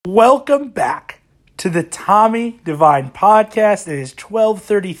Welcome back to the Tommy Divine Podcast. It is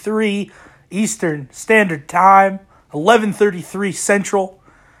 12:33 Eastern Standard Time, 11:33 Central.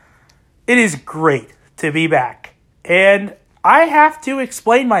 It is great to be back, and I have to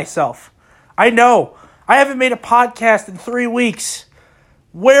explain myself. I know, I haven't made a podcast in 3 weeks.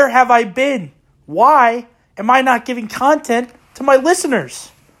 Where have I been? Why am I not giving content to my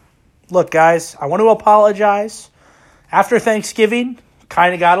listeners? Look, guys, I want to apologize. After Thanksgiving,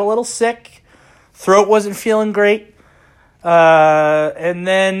 kind of got a little sick. Throat wasn't feeling great. And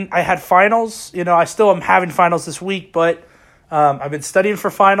then I had finals. You know, I still am having finals this week, but I've been studying for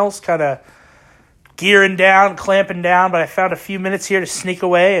finals, kind of gearing down, clamping down, but I found a few minutes here to sneak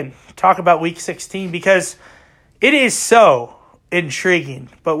away and talk about Week 16 because it is so intriguing.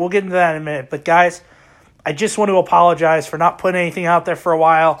 But we'll get into that in a minute. But, guys, I just want to apologize for not putting anything out there for a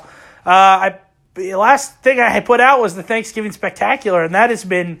while. The last thing I put out was the Thanksgiving Spectacular, and that has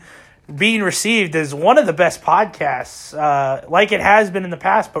been being received as one of the best podcasts, like it has been in the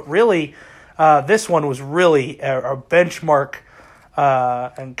past. But really, this one was really a benchmark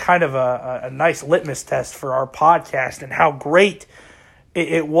and kind of a nice litmus test for our podcast and how great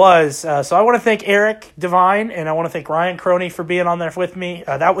it was. So I want to thank Eric Divine, and I want to thank Ryan Croney for being on there with me.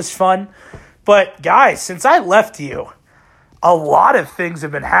 That was fun. But, guys, since I left you, a lot of things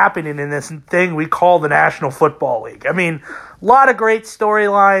have been happening in this thing we call the National Football League. I mean, a lot of great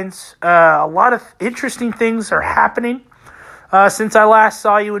storylines. A lot of interesting things are happening since I last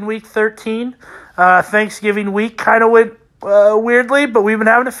saw you in Week 13. Thanksgiving week kind of went weirdly, but we've been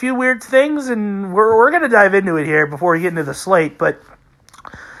having a few weird things, and we're going to dive into it here before we get into the slate. But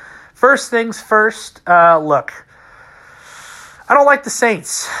first things first, look. I don't like the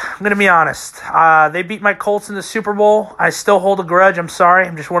Saints. I'm going to be honest. They beat my Colts in the Super Bowl. I still hold a grudge. I'm sorry.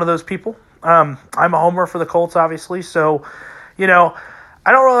 I'm just one of those people. I'm a homer for the Colts, obviously. So, you know,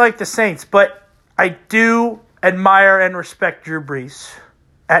 I don't really like the Saints. But I do admire and respect Drew Brees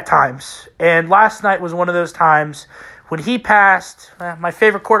at times. And last night was one of those times when he passed my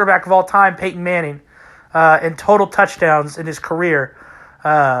favorite quarterback of all time, Peyton Manning, in total touchdowns in his career.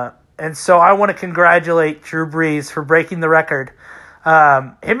 And so I want to congratulate Drew Brees for breaking the record.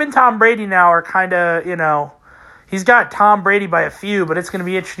 Him and Tom Brady now are kind of, you know, he's got Tom Brady by a few, but it's going to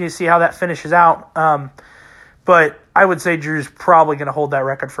be interesting to see how that finishes out. But I would say Drew's probably going to hold that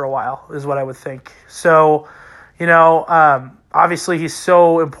record for a while, is what I would think. So, you know, obviously he's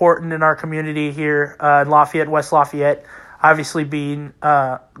so important in our community here in Lafayette, West Lafayette. Obviously being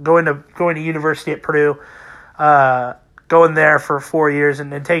going to university at Purdue. Going there for 4 years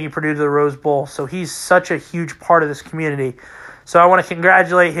and taking Purdue to the Rose Bowl. So he's such a huge part of this community. So I want to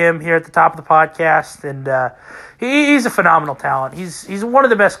congratulate him here at the top of the podcast. And he's a phenomenal talent. He's one of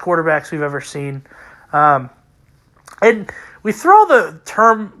the best quarterbacks we've ever seen. And we throw the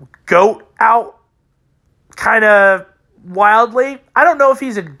term GOAT out kind of wildly. I don't know if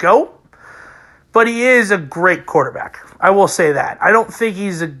he's a GOAT, but he is a great quarterback. I will say that. I don't think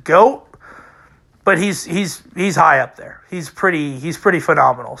he's a GOAT, but he's high up there. He's pretty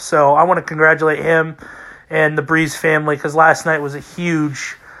phenomenal. So I want to congratulate him and the Brees family because last night was a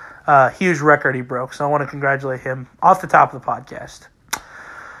huge record he broke. So I want to congratulate him off the top of the podcast.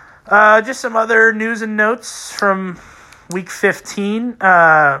 Just some other news and notes from Week 15.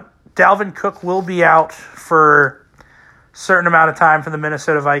 Dalvin Cook will be out for a certain amount of time for the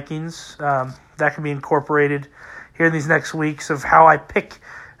Minnesota Vikings. That can be incorporated here in these next weeks of how I pick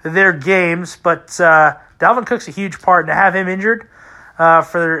their games, but Dalvin Cook's a huge part, and to have him injured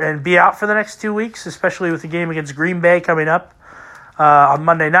and be out for the next 2 weeks, especially with the game against Green Bay coming up on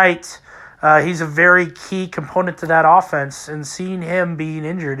Monday night, he's a very key component to that offense, and seeing him being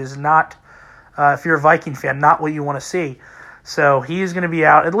injured is not, if you're a Viking fan, not what you want to see. So he is going to be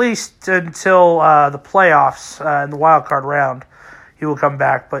out at least until the playoffs in the wild card round. He will come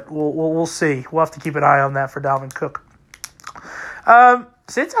back, but we'll see. We'll have to keep an eye on that for Dalvin Cook.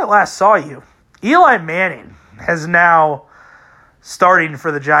 Since I last saw you, Eli Manning has now starting for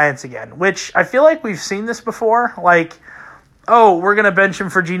the Giants again, which I feel like we've seen this before. Like, oh, we're going to bench him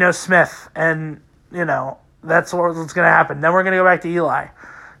for Geno Smith, and, you know, that's what's going to happen. Then we're going to go back to Eli.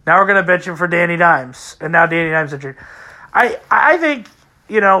 Now we're going to bench him for Danny Dimes, and now Danny Dimes injured. I think,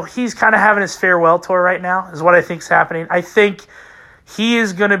 you know, he's kind of having his farewell tour right now is what I think is happening. I think he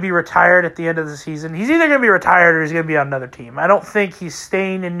is going to be retired at the end of the season. He's either going to be retired or he's going to be on another team. I don't think he's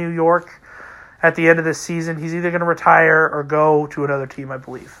staying in New York at the end of this season. He's either going to retire or go to another team, I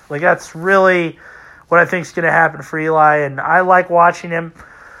believe. Like, that's really what I think is going to happen for Eli, and I like watching him.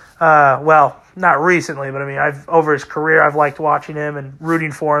 Well, not recently, but I mean, over his career, I've liked watching him and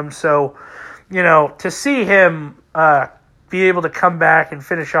rooting for him. So, you know, to see him be able to come back and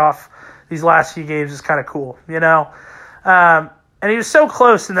finish off these last few games is kind of cool, And he was so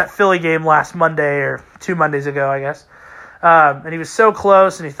close in that Philly game last Monday or 2 Mondays ago, I guess. And he was so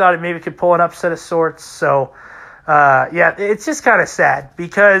close, and he thought he maybe could pull an upset of sorts. So, it's just kind of sad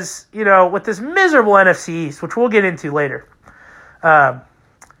because, with this miserable NFC East, which we'll get into later,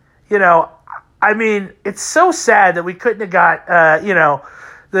 it's so sad that we couldn't have got,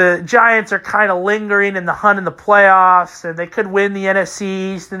 the Giants are kind of lingering in the hunt in the playoffs, and they could win the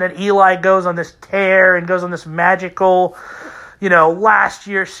NFC East, and then Eli goes on this tear and goes on this magical, last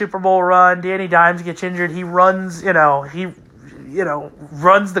year's Super Bowl run. Danny Dimes gets injured. He runs, runs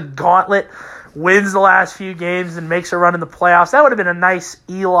the gauntlet, wins the last few games, and makes a run in the playoffs. That would have been a nice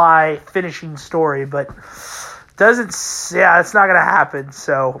Eli finishing story, but it's not going to happen.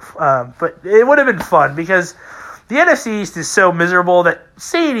 So, but it would have been fun because the NFC East is so miserable that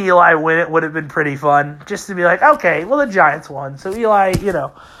seeing Eli win it would have been pretty fun. Just to be like, okay, well, the Giants won. So Eli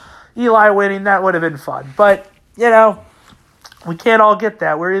winning, that would have been fun. But, we can't all get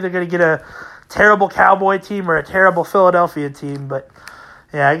that. We're either going to get a terrible Cowboy team or a terrible Philadelphia team. But,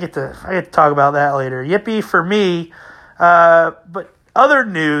 yeah, I get to talk about that later. Yippee for me. But other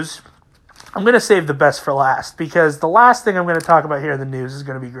news, I'm going to save the best for last because the last thing I'm going to talk about here in the news is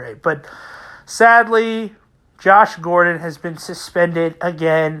going to be great. But sadly, Josh Gordon has been suspended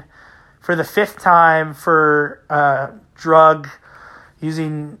again for the 5th time for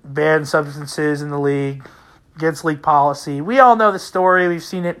using banned substances in the league, against league policy. We all know the story. We've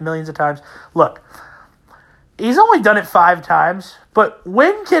seen it millions of times. Look, he's only done it 5 times, but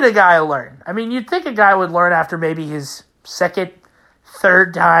when can a guy learn? I mean, you'd think a guy would learn after maybe his 2nd,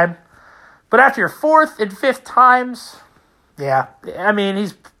 3rd time, but after your 4th and 5th times, yeah, I mean,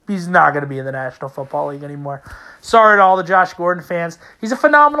 he's not going to be in the National Football League anymore. Sorry to all the Josh Gordon fans. He's a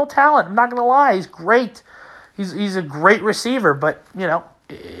phenomenal talent. I'm not going to lie. He's great. He's a great receiver, but,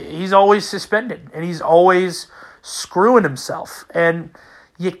 he's always suspended, and he's always screwing himself. And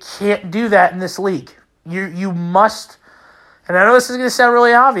you can't do that in this league. You must, and I know this is going to sound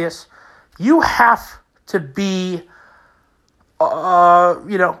really obvious, you have to be,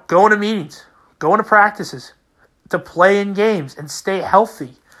 going to meetings, going to practices, to play in games, and stay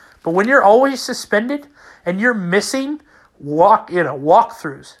healthy. But when you're always suspended and you're missing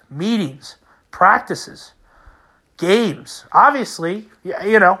walkthroughs, meetings, practices, games, obviously,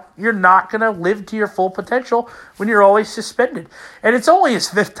 you're not going to live to your full potential when you're always suspended. And it's only his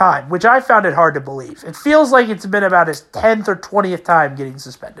 5th time, which I found it hard to believe. It feels like it's been about his 10th or 20th time getting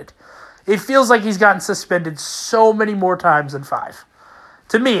suspended. It feels like he's gotten suspended so many more times than 5.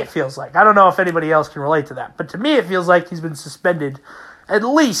 To me, it feels like. I don't know if anybody else can relate to that, but to me, it feels like he's been suspended at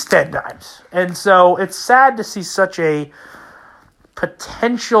least 10 times. And so it's sad to see such a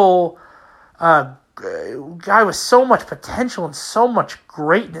potential guy with so much potential and so much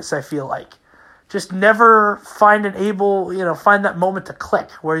greatness, I feel like, just never find that moment to click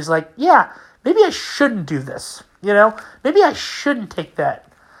where he's like, yeah, maybe I shouldn't do this. Maybe I shouldn't take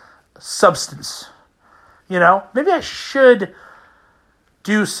that substance. Maybe I should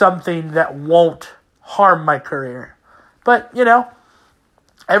do something that won't harm my career. But,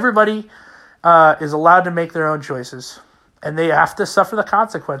 everybody is allowed to make their own choices, and they have to suffer the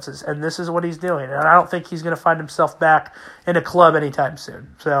consequences, and this is what he's doing. And I don't think he's going to find himself back in a club anytime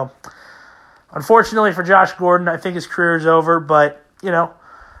soon. So, unfortunately for Josh Gordon, I think his career is over, but,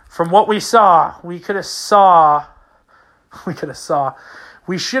 from what we saw, we should have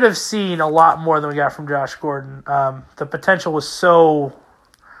seen a lot more than we got from Josh Gordon. The potential was so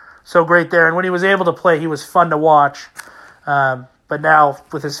great there, and when he was able to play, he was fun to watch. But now,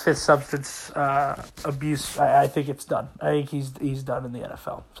 with his 5th substance abuse, I think it's done. I think he's done in the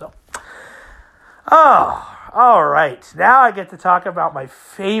NFL. So, all right. Now I get to talk about my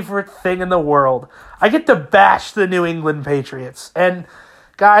favorite thing in the world. I get to bash the New England Patriots. And,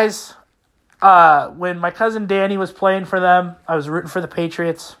 guys, when my cousin Danny was playing for them, I was rooting for the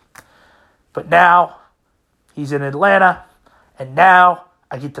Patriots. But now, he's in Atlanta, and now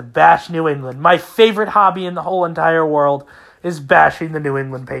I get to bash New England. My favorite hobby in the whole entire world is bashing the New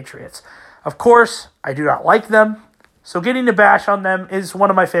England Patriots. Of course, I do not like them, so getting to bash on them is one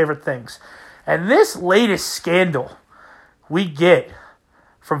of my favorite things. And this latest scandal we get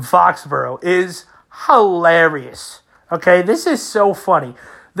from Foxborough is hilarious. Okay, this is so funny.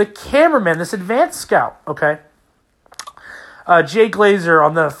 The cameraman, this advanced scout, okay, Jay Glazer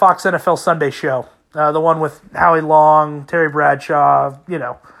on the Fox NFL Sunday show, the one with Howie Long, Terry Bradshaw,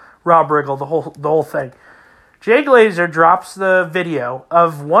 Rob Riggle, the whole thing. Jay Glazer drops the video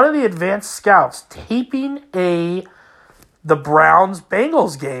of one of the advanced scouts taping a the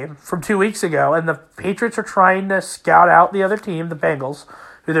Browns-Bengals game from 2 weeks ago, and the Patriots are trying to scout out the other team, the Bengals,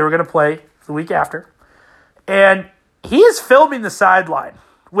 who they were going to play the week after. And he is filming the sideline,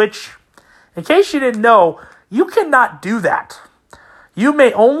 which, in case you didn't know, you cannot do that. You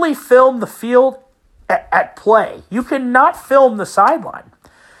may only film the field at play. You cannot film the sideline.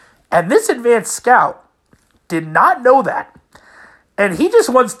 And this advanced scout did not know that. And he just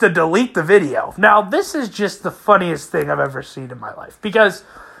wants to delete the video. Now, this is just the funniest thing I've ever seen in my life. Because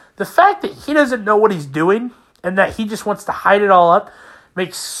the fact that he doesn't know what he's doing and that he just wants to hide it all up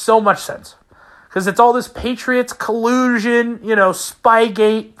makes so much sense. Because it's all this Patriots collusion,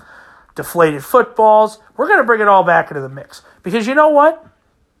 Spygate, deflated footballs. We're going to bring it all back into the mix. Because you know what?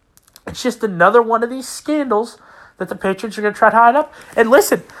 It's just another one of these scandals that the Patriots are going to try to hide up. And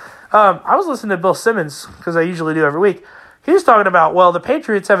listen, I was listening to Bill Simmons, because I usually do every week. He was talking about, well, the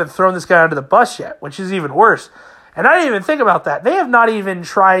Patriots haven't thrown this guy under the bus yet, which is even worse. And I didn't even think about that. They have not even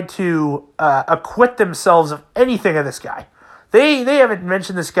tried to acquit themselves of anything of this guy. They haven't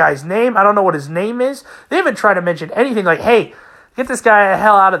mentioned this guy's name. I don't know what his name is. They haven't tried to mention anything like, hey, get this guy the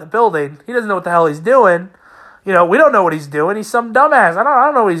hell out of the building. He doesn't know what the hell he's doing. We don't know what he's doing. He's some dumbass. I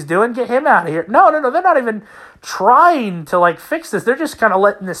don't know what he's doing. Get him out of here. No. They're not even trying to, fix this. They're just kind of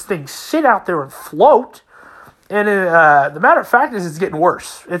letting this thing sit out there and float. And the matter of fact is it's getting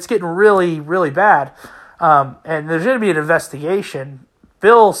worse. It's getting really, really bad. And there's going to be an investigation.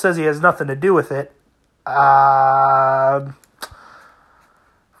 Bill says he has nothing to do with it.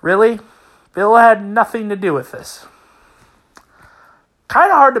 Really? Bill had nothing to do with this.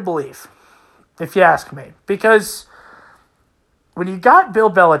 Kind of hard to believe, if you ask me. Because when you got Bill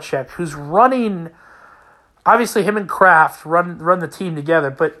Belichick, who's running, obviously him and Kraft run the team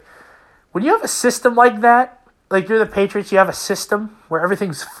together, but when you have a system like that, like you're the Patriots, you have a system where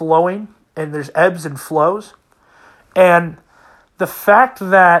everything's flowing and there's ebbs and flows. And the fact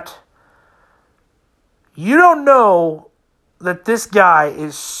that you don't know that this guy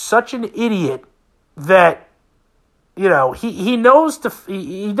is such an idiot that, he knows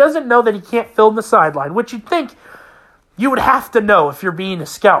he doesn't know that he can't film the sideline, which you'd think you would have to know if you're being a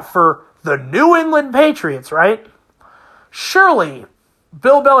scout for the New England Patriots, right? Surely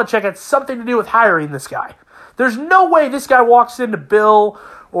Bill Belichick had something to do with hiring this guy. There's no way this guy walks into Bill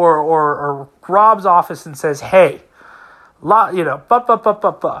or Rob's office and says, hey, I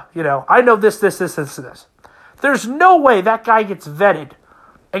know this. There's no way that guy gets vetted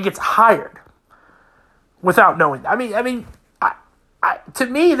and gets hired without knowing. To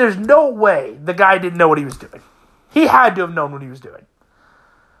me, there's no way the guy didn't know what he was doing. He had to have known what he was doing.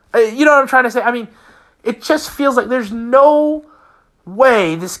 You know what I'm trying to say? It just feels like there's no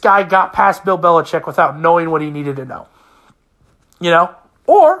way this guy got past Bill Belichick without knowing what he needed to know.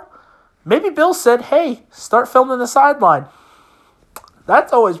 Or maybe Bill said, hey, start filming the sideline.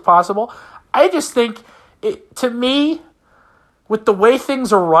 That's always possible. I just think, to me, with the way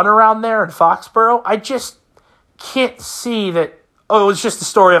things are run around there in Foxborough, I just can't see that, it was just a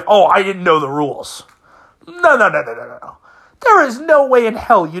story of, I didn't know the rules. No. There is no way in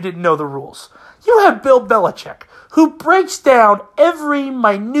hell you didn't know the rules. You have Bill Belichick, who breaks down every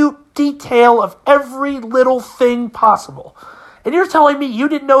minute detail of every little thing possible. And you're telling me you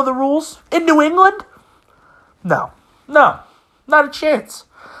didn't know the rules in New England? No, not a chance.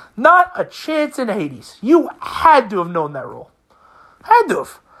 Not a chance in Hades. You had to have known that rule. Had to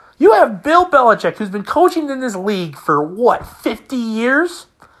have. You have Bill Belichick, who's been coaching in this league for, 50 years?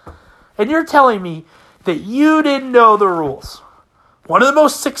 And you're telling me that you didn't know the rules. One of the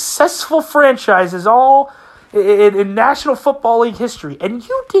most successful franchises all in National Football League history, and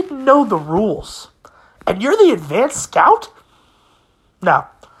you didn't know the rules. And you're the advanced scout? No.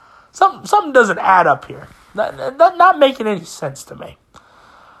 Something doesn't add up here. Not making any sense to me.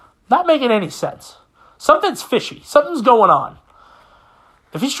 Not making any sense. Something's fishy. Something's going on.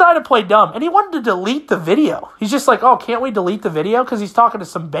 If he's trying to play dumb, and he wanted to delete the video. He's just like, can't we delete the video? Because he's talking to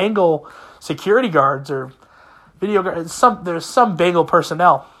some Bengal security guards or video guards. There's some Bengal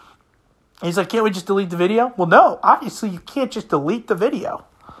personnel. He's like, can't we just delete the video? Well, no. Obviously, you can't just delete the video.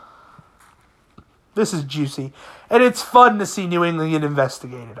 This is juicy. And it's fun to see New England get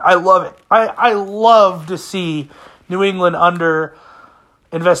investigated. I love it. I love to see New England under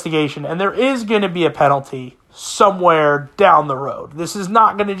investigation. And there is going to be a penalty somewhere down the road. This is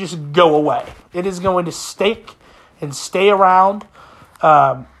not going to just go away. It is going to stick and stay around.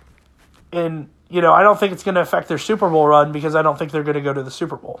 And, I don't think it's going to affect their Super Bowl run because I don't think they're going to go to the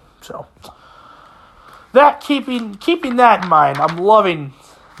Super Bowl. So, keeping that in mind, I'm loving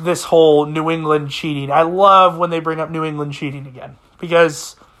this whole New England cheating. I love when they bring up New England cheating again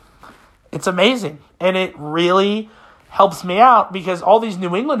because it's amazing. And it really helps me out because all these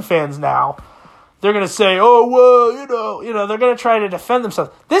New England fans now, they're going to say, oh, well, they're going to try to defend themselves.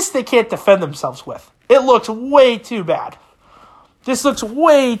 This they can't defend themselves with. It looks way too bad. This looks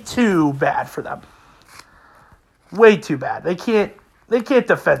way too bad for them. Way too bad. They can't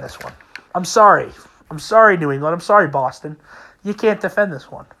defend this one. I'm sorry. I'm sorry, New England. I'm sorry, Boston. You can't defend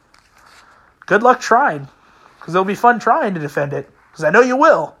this one. Good luck trying, because it'll be fun trying to defend it, because I know you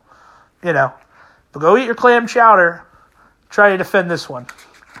will. But go eat your clam chowder. Try to defend this one.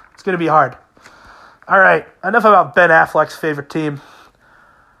 It's going to be hard. All right, enough about Ben Affleck's favorite team.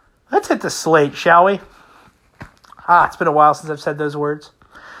 Let's hit the slate, shall we? It's been a while since I've said those words.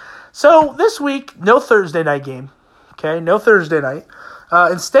 So this week, no Thursday night game. Okay, no Thursday night.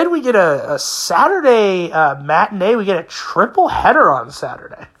 Instead, we get a Saturday matinee. We get a triple header on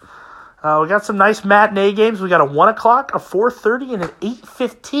Saturday. We got some nice matinee games. We got a 1 o'clock, a 4:30, and an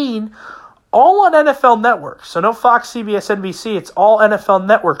 8:15, all on NFL Network. So no Fox, CBS, NBC. It's all NFL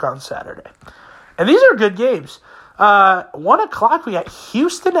Network on Saturday. And these are good games. 1 o'clock, we got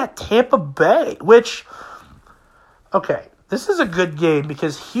Houston at Tampa Bay, which, okay, this is a good game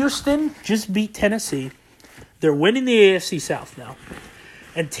because Houston just beat Tennessee. They're winning the AFC South now.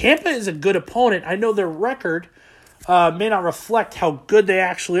 And Tampa is a good opponent. I know their record may not reflect how good they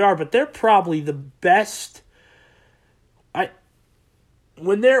actually are, but they're probably the best.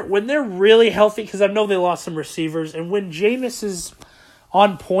 When they're really healthy, because I know they lost some receivers, and when Jameis is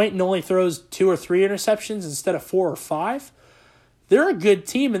on point and only throws 2 or 3 interceptions instead of 4 or 5, they're a good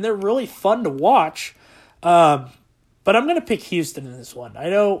team and they're really fun to watch. But I'm going to pick Houston in this one. I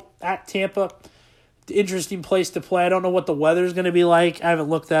know at Tampa, interesting place to play. I don't know what the weather's going to be like. I haven't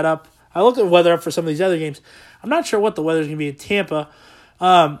looked that up. I looked at the weather up for some of these other games. I'm not sure what the weather's going to be in Tampa.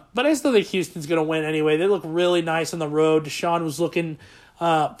 But I still think Houston's going to win anyway. They look really nice on the road. Deshaun was looking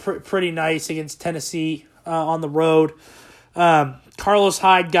pretty nice against Tennessee on the road. Carlos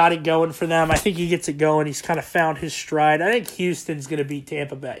Hyde got it going for them. I think he gets it going. He's kind of found his stride. I think Houston's going to beat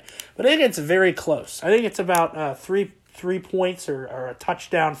Tampa Bay. But I think it's very close. I think it's about 3 points or a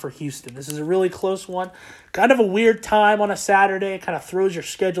touchdown for Houston. This is a really close one. Kind of a weird time on a Saturday. It kind of throws your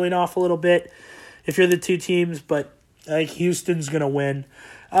scheduling off a little bit if you're the two teams, but I think Houston's going to win.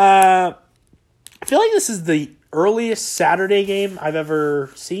 I feel like this is the earliest Saturday game I've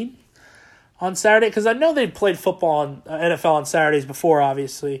ever seen on Saturday, because I know they played football on NFL on Saturdays before,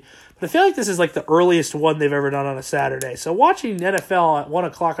 obviously, but I feel like this is like the earliest one they've ever done on a Saturday. So watching NFL at 1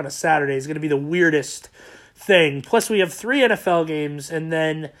 o'clock on a Saturday is going to be the weirdest thing. Plus, we have 3 NFL games, and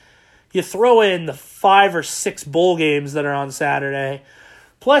then you throw in the 5 or 6 bowl games that are on Saturday.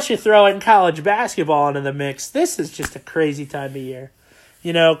 Plus, you throw in college basketball into the mix. This is just a crazy time of year.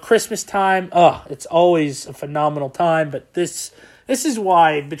 Christmas time, it's always a phenomenal time, but this is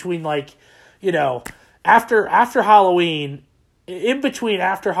why between after Halloween, in between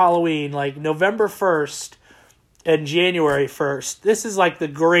after Halloween, like November 1st and January 1st, this is like the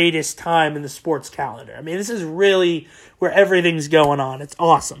greatest time in the sports calendar. I mean, this is really where everything's going on. It's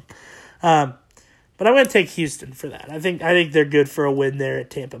awesome. But I'm going to take Houston for that. I think they're good for a win there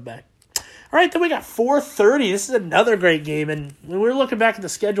at Tampa Bay. All right, then we got 4:30. This is another great game. And when we were looking back at the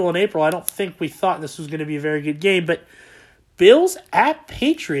schedule in April, I don't think we thought this was going to be a very good game. But Bills at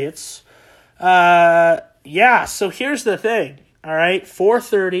Patriots. So here's the thing. All right,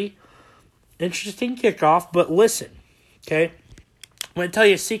 4:30. Interesting kickoff. But listen, okay? I'm going to tell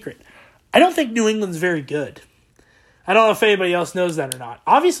you a secret. I don't think New England's very good. I don't know if anybody else knows that or not.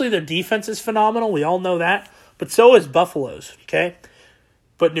 Obviously, their defense is phenomenal. We all know that. But so is Buffalo's, okay?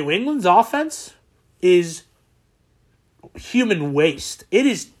 But New England's offense is human waste. It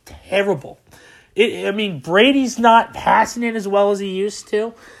is terrible. Brady's not passing it as well as he used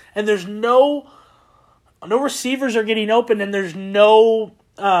to. And there's no receivers are getting open, and there's no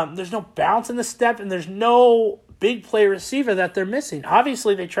bounce in the step, and there's no big play receiver that they're missing.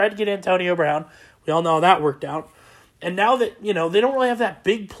 Obviously, they tried to get Antonio Brown. We all know how that worked out. And now that, they don't really have that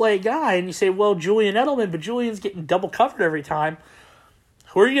big play guy, and you say, well, Julian Edelman, but Julian's getting double covered every time.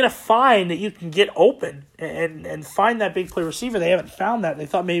 Who are you going to find that you can get open and find that big play receiver? They haven't found that. They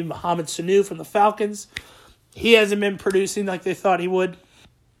thought maybe Mohamed Sanu from the Falcons. He hasn't been producing like they thought he would.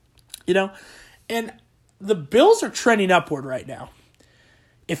 And the Bills are trending upward right now.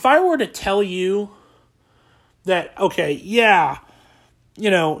 If I were to tell you that,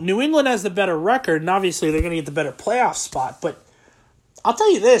 New England has the better record, and obviously they're going to get the better playoff spot, but I'll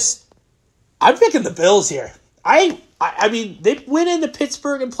tell you this, I'm picking the Bills here. They went into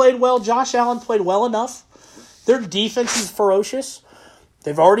Pittsburgh and played well. Josh Allen played well enough. Their defense is ferocious.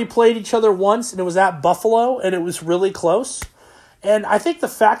 They've already played each other once, and it was at Buffalo, and it was really close. And I think the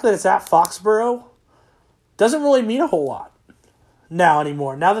fact that it's at Foxborough doesn't really mean a whole lot now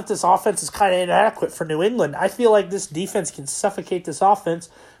anymore. Now that this offense is kind of inadequate for New England, I feel like this defense can suffocate this offense,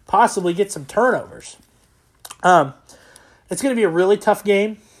 possibly get some turnovers. It's going to be a really tough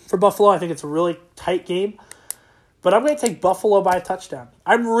game for Buffalo. I think it's a really tight game. But I'm going to take Buffalo by a touchdown.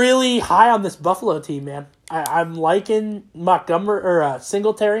 I'm really high on this Buffalo team, man. I'm liking Montgomery or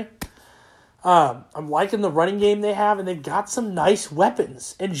Singletary. I'm liking the running game they have, and they've got some nice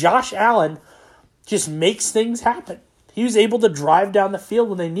weapons. And Josh Allen just makes things happen. He was able to drive down the field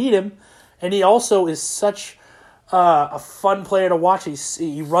when they need him, and he also is such a fun player to watch.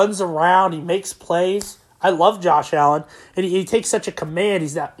 He runs around, he makes plays. I love Josh Allen, and he takes such a command.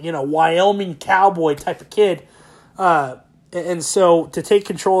 He's that Wyoming cowboy type of kid, and so to take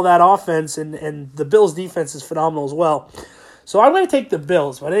control of that offense, and the Bills' defense is phenomenal as well. So I'm going to take the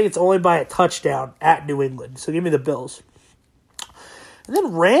Bills, but I think it's only by a touchdown at New England. So give me the Bills. And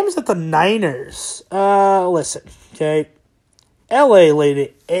then Rams at the Niners. Listen, okay. LA laid an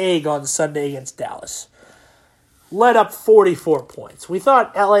egg on Sunday against Dallas. Led up 44 points. We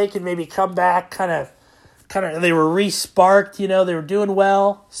thought LA could maybe come back, kind of they were re-sparked, they were doing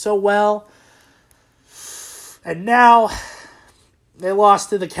well, so well. And now they lost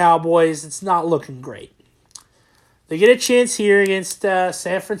to the Cowboys. It's not looking great. They get a chance here against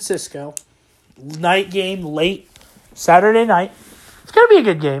San Francisco. Night game, late Saturday night. It's going to be a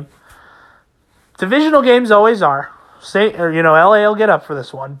good game. Divisional games always are. LA will get up for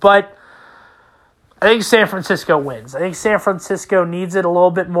this one. But I think San Francisco wins. I think San Francisco needs it a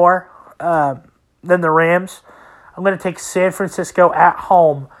little bit more than the Rams. I'm going to take San Francisco at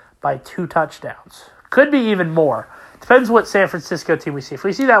home by 2 touchdowns. Could be even more. Depends what San Francisco team we see. If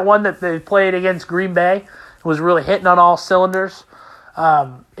we see that one that they played against Green Bay, was really hitting on all cylinders,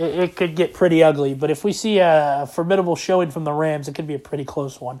 it could get pretty ugly. But if we see a formidable showing from the Rams, it could be a pretty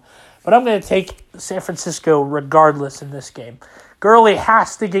close one. But I'm going to take San Francisco regardless in this game. Gurley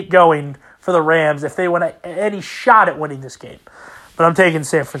has to get going for the Rams if they want any shot at winning this game. But I'm taking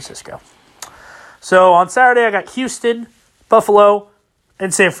San Francisco. So on Saturday, I got Houston, Buffalo,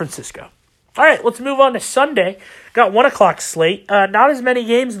 and San Francisco. All right, let's move on to Sunday. Got 1 o'clock slate. Not as many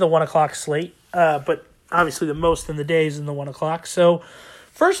games in the 1 o'clock slate, but obviously the most in the days in the 1 o'clock. So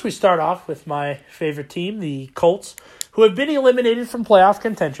first we start off with my favorite team, the Colts, who have been eliminated from playoff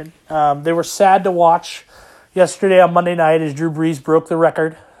contention. They were sad to watch yesterday on Monday night as Drew Brees broke the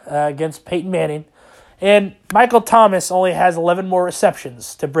record against Peyton Manning. And Michael Thomas only has 11 more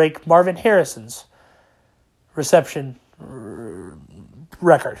receptions to break Marvin Harrison's reception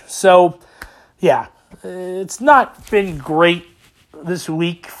record. So, yeah, it's not been great this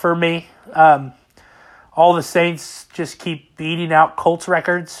week for me. All the Saints just keep beating out Colts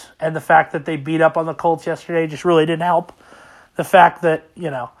records, and the fact that they beat up on the Colts yesterday just really didn't help. The fact that,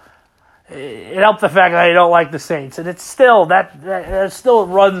 it helped the fact that I don't like the Saints, and it's still, that still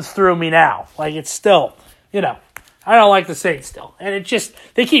runs through me now. Like, it's still, I don't like the Saints still. And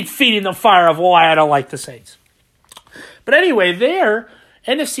they keep feeding the fire of why I don't like the Saints. But anyway, their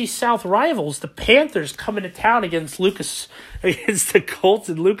NFC South rivals, the Panthers, coming to town against the Colts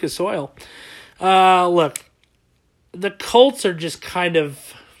and Lucas Oil. Look, the Colts are just kind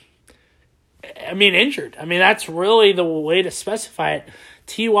of, injured. That's really the way to specify it.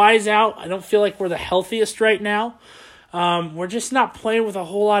 Two.I's out. I don't feel like we're the healthiest right now. We're just not playing with a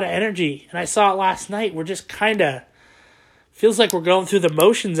whole lot of energy. And I saw it last night. We're just kind of, feels like we're going through the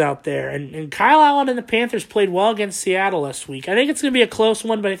motions out there. And Kyle Allen and the Panthers played well against Seattle last week. I think it's going to be a close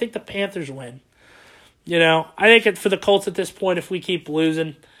one, but I think the Panthers win. I think for the Colts at this point, if we keep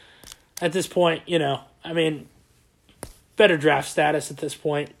losing, at this point, better draft status at this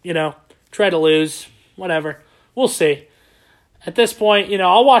point, try to lose, whatever. We'll see. At this point,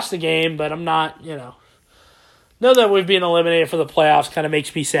 I'll watch the game, but I'm not, know that we've been eliminated for the playoffs kind of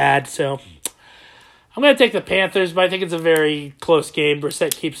makes me sad. So I'm going to take the Panthers, but I think it's a very close game.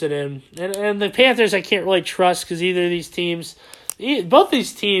 Brissett keeps it in. And the Panthers I can't really trust because both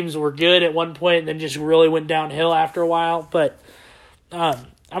these teams were good at one point and then just really went downhill after a while. But I'm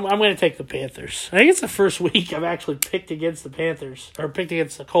going to take the Panthers. I think it's the first week I've actually picked against the Panthers, or picked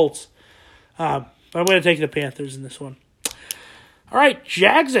against the Colts. But I'm going to take the Panthers in this one. All right,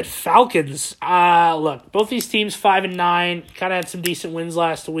 Jags at Falcons. Look, both these teams 5-9, kind of had some decent wins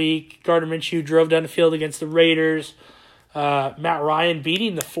last week. Gardner Minshew drove down the field against the Raiders. Matt Ryan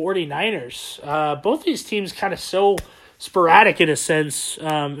beating the 49ers. Both these teams kind of so sporadic in a sense.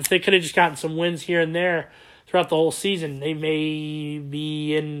 If they could have just gotten some wins here and there throughout the whole season, they may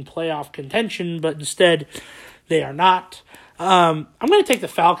be in playoff contention, but instead they are not. I'm going to take the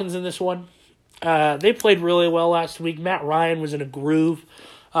Falcons in this one. They played really well last week. Matt Ryan was in a groove.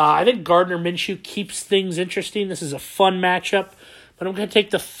 I think Gardner Minshew keeps things interesting. This is a fun matchup, but I'm going to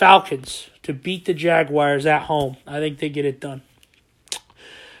take the Falcons to beat the Jaguars at home. I think they get it done.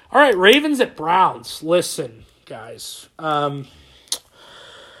 All right, Ravens at Browns. Listen, guys. The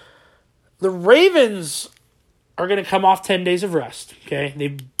Ravens are going to come off 10 days of rest, okay?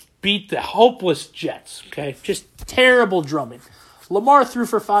 They beat the hopeless Jets, okay? Just terrible drumming. Lamar threw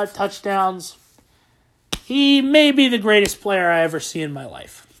for 5 touchdowns. He may be the greatest player I ever see in my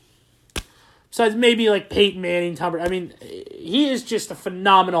life. Besides maybe like Peyton Manning, Tom Brady. I mean, he is just a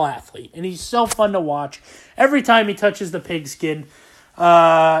phenomenal athlete, and he's so fun to watch. Every time he touches the pigskin,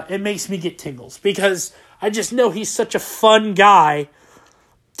 it makes me get tingles because I just know he's such a fun guy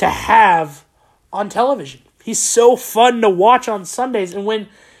to have on television. He's so fun to watch on Sundays, and when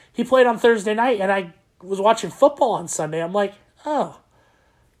he played on Thursday night and I was watching football on Sunday, I'm like, oh,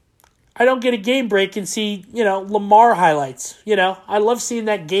 I don't get a game break and see, Lamar highlights. I love seeing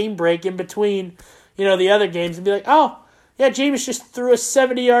that game break in between, the other games and be like, oh, yeah, Jameis just threw a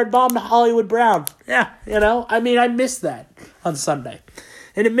 70-yard bomb to Hollywood Brown. Yeah, I miss that on Sunday.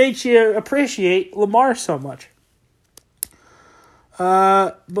 And it makes you appreciate Lamar so much.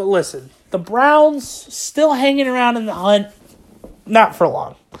 But listen, the Browns still hanging around in the hunt. Not for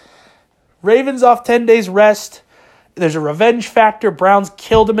long. Ravens off 10 days rest. There's a revenge factor. Browns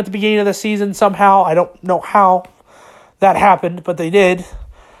killed him at the beginning of the season somehow. I don't know how that happened, but they did.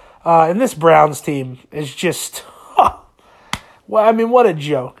 And this Browns team is just, what a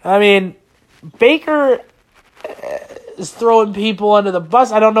joke. Baker is throwing people under the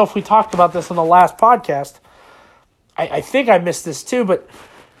bus. I don't know if we talked about this on the last podcast. I think I missed this too, but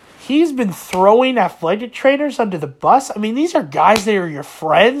he's been throwing athletic trainers under the bus. These are guys that are your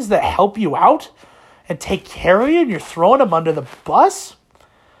friends that help you out and take care of you, and you're throwing them under the bus?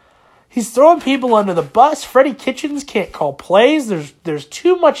 He's throwing people under the bus. Freddie Kitchens can't call plays. There's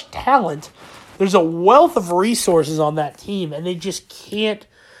too much talent. There's a wealth of resources on that team, and they just can't.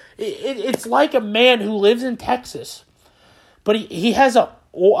 It's like a man who lives in Texas, but he has a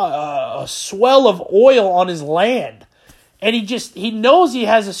swell of oil on his land, and he knows he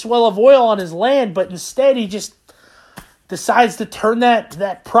has a swell of oil on his land, but instead he just decides to turn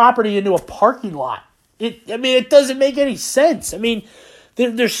that property into a parking lot. It doesn't make any sense.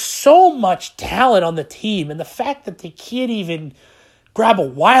 There's so much talent on the team, and the fact that they can't even grab a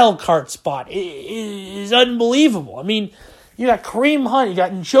wild card spot is unbelievable. You got Kareem Hunt, you got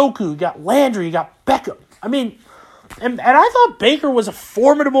Njoku, you got Landry, you got Beckham. And I thought Baker was a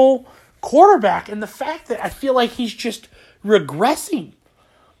formidable quarterback, and the fact that I feel like he's just regressing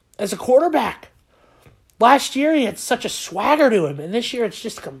as a quarterback. Last year, he had such a swagger to him, and this year it's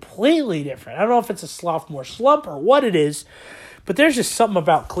just completely different. I don't know if it's a sophomore slump or what it is, but there's just something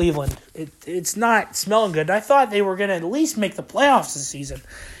about Cleveland. It's not smelling good. And I thought they were going to at least make the playoffs this season.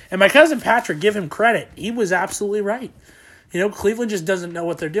 And my cousin Patrick, give him credit. He was absolutely right. Cleveland just doesn't know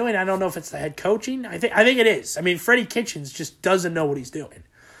what they're doing. I don't know if it's the head coaching. I think it is. Freddie Kitchens just doesn't know what he's doing.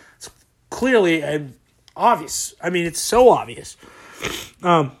 It's clearly obvious. It's so obvious.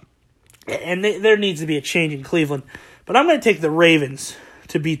 And there needs to be a change in Cleveland. But I'm going to take the Ravens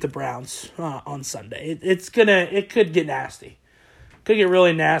to beat the Browns on Sunday. It could get nasty. Could get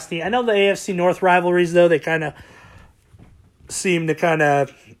really nasty. I know the AFC North rivalries, though, they kind of seem to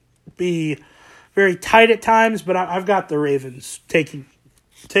be very tight at times, but I've got the Ravens taking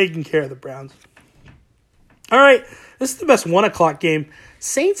care of the Browns. All right, this is the best 1 o'clock game.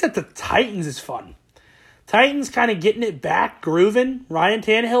 Saints at the Titans is fun. Titans kind of getting it back, grooving. Ryan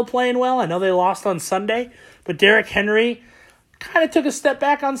Tannehill playing well. I know they lost on Sunday, but Derrick Henry kind of took a step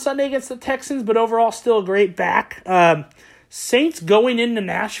back on Sunday against the Texans, but overall still a great back. Saints going into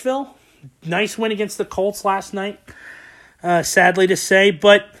Nashville. Nice win against the Colts last night, sadly to say.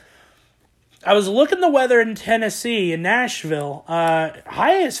 But I was looking the weather in Tennessee, in Nashville.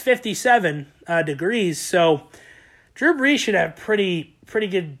 High is 57 degrees, so Drew Brees should have pretty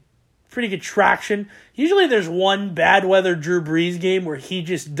good traction. Usually there's one bad weather Drew Brees game where he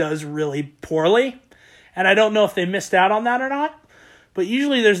just does really poorly, and I don't know if they missed out on that or not. But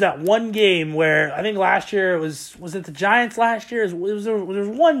usually there's that one game where I think last year was it the Giants last year? There was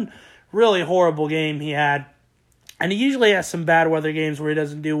one really horrible game he had, and he usually has some bad weather games where he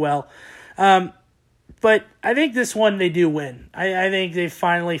doesn't do well. But I think this one they do win. I think they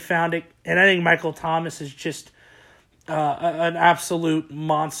finally found it, and I think Michael Thomas is just an absolute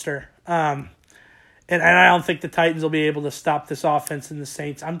monster. And I don't think the Titans will be able to stop this offense in the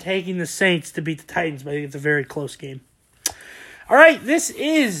Saints. I'm taking the Saints to beat the Titans, but I think it's a very close game. All right, this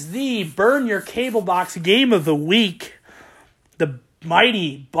is the Burn Your Cable Box game of the week. The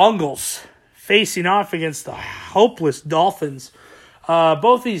mighty Bungles facing off against the hopeless Dolphins.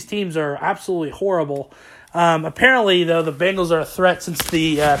 Both these teams are absolutely horrible. Apparently, though, the Bengals are a threat since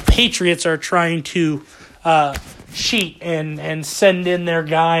the Patriots are trying to cheat and send in their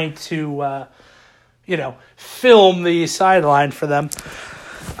guy to, film the sideline for them.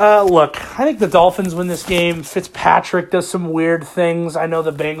 Look, I think the Dolphins win this game. Fitzpatrick does some weird things. I know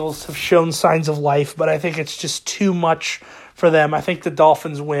the Bengals have shown signs of life, but I think it's just too much for them. I think the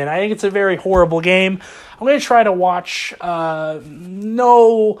Dolphins win. I think it's a very horrible game. I'm going to try to watch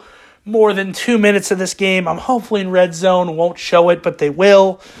no more than 2 minutes of this game. I'm hopefully in Red Zone. Won't show it, but they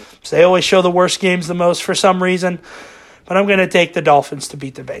will. So they always show the worst games the most for some reason. But I'm going to take the Dolphins to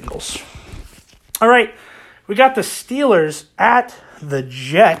beat the Bengals. All right, we got the Steelers at the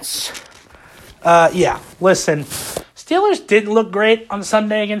Jets. Listen, Steelers didn't look great on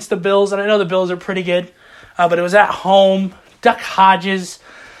Sunday against the Bills, and I know the Bills are pretty good, but it was at home. Duck Hodges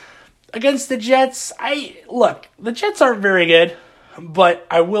against the Jets. The Jets aren't very good, but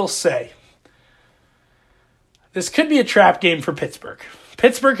I will say this could be a trap game for Pittsburgh.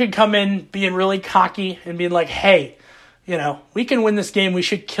 Pittsburgh could come in being really cocky and being like, hey, we can win this game. We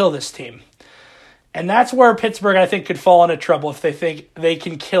should kill this team. And that's where Pittsburgh, I think, could fall into trouble if they think they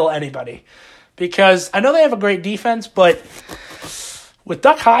can kill anybody. Because I know they have a great defense, but with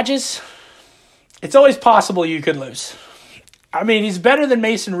Duck Hodges, it's always possible you could lose. I mean, he's better than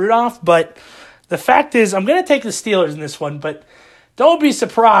Mason Rudolph, but the fact is I'm going to take the Steelers in this one, but don't be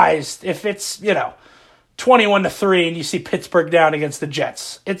surprised if it's, 21-3 and you see Pittsburgh down against the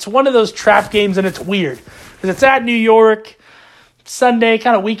Jets. It's one of those trap games, and it's weird. Because it's at New York, Sunday,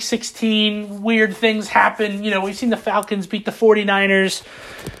 kind of week 16, weird things happen. We've seen the Falcons beat the 49ers.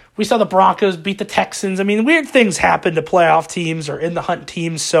 We saw the Broncos beat the Texans. I mean, weird things happen to playoff teams or in the hunt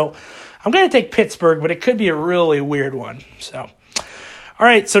teams, so I'm going to take Pittsburgh, but it could be a really weird one. So, all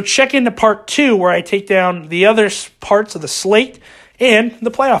right, so check into part 2 where I take down the other parts of the slate and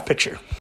the playoff picture.